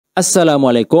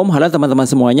Assalamualaikum, halo teman-teman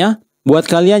semuanya. Buat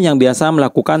kalian yang biasa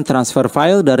melakukan transfer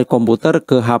file dari komputer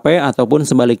ke HP ataupun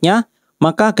sebaliknya,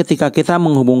 maka ketika kita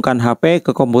menghubungkan HP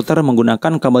ke komputer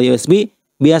menggunakan kabel USB,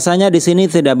 biasanya di sini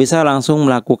tidak bisa langsung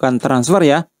melakukan transfer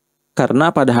ya.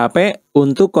 Karena pada HP,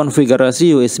 untuk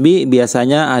konfigurasi USB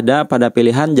biasanya ada pada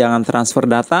pilihan jangan transfer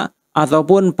data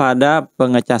ataupun pada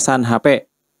pengecasan HP.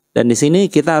 Dan di sini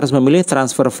kita harus memilih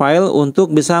transfer file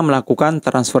untuk bisa melakukan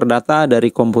transfer data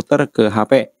dari komputer ke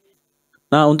HP.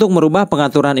 Nah, untuk merubah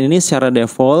pengaturan ini secara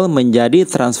default menjadi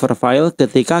transfer file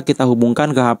ketika kita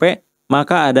hubungkan ke HP,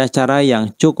 maka ada cara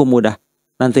yang cukup mudah.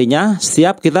 Nantinya,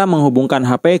 setiap kita menghubungkan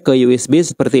HP ke USB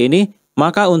seperti ini,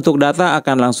 maka untuk data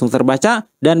akan langsung terbaca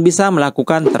dan bisa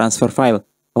melakukan transfer file.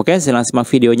 Oke, silakan simak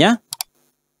videonya.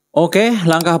 Oke,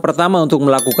 langkah pertama untuk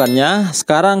melakukannya,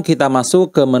 sekarang kita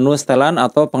masuk ke menu setelan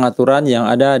atau pengaturan yang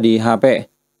ada di HP.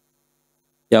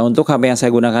 Ya, untuk HP yang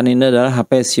saya gunakan ini adalah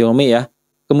HP Xiaomi ya.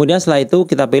 Kemudian setelah itu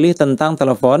kita pilih tentang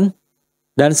telepon.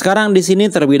 Dan sekarang di sini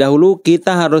terlebih dahulu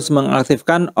kita harus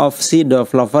mengaktifkan opsi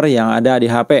developer yang ada di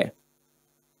HP.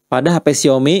 Pada HP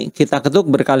Xiaomi kita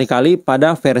ketuk berkali-kali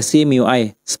pada versi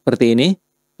MIUI seperti ini.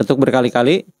 Ketuk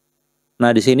berkali-kali.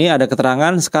 Nah di sini ada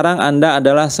keterangan sekarang Anda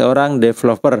adalah seorang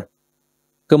developer.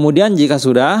 Kemudian jika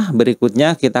sudah,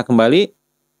 berikutnya kita kembali.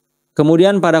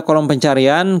 Kemudian pada kolom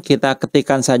pencarian kita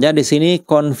ketikkan saja di sini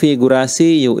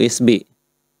konfigurasi USB.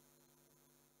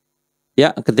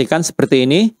 Ya, ketikkan seperti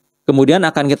ini. Kemudian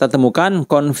akan kita temukan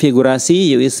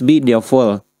konfigurasi USB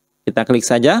default. Kita klik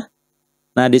saja.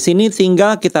 Nah, di sini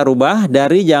tinggal kita rubah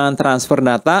dari jangan transfer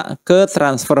data ke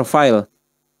transfer file.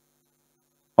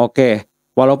 Oke,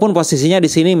 walaupun posisinya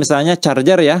di sini misalnya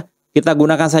charger ya, kita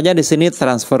gunakan saja di sini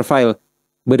transfer file.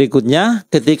 Berikutnya,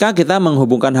 ketika kita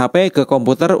menghubungkan HP ke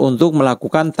komputer untuk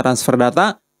melakukan transfer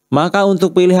data, maka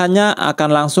untuk pilihannya akan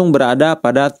langsung berada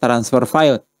pada transfer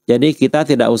file. Jadi kita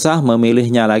tidak usah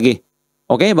memilihnya lagi.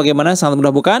 Oke, bagaimana? Sangat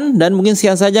mudah bukan? Dan mungkin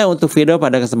sekian saja untuk video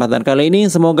pada kesempatan kali ini.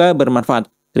 Semoga bermanfaat.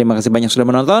 Terima kasih banyak sudah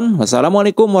menonton.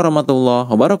 Wassalamualaikum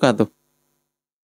warahmatullahi wabarakatuh.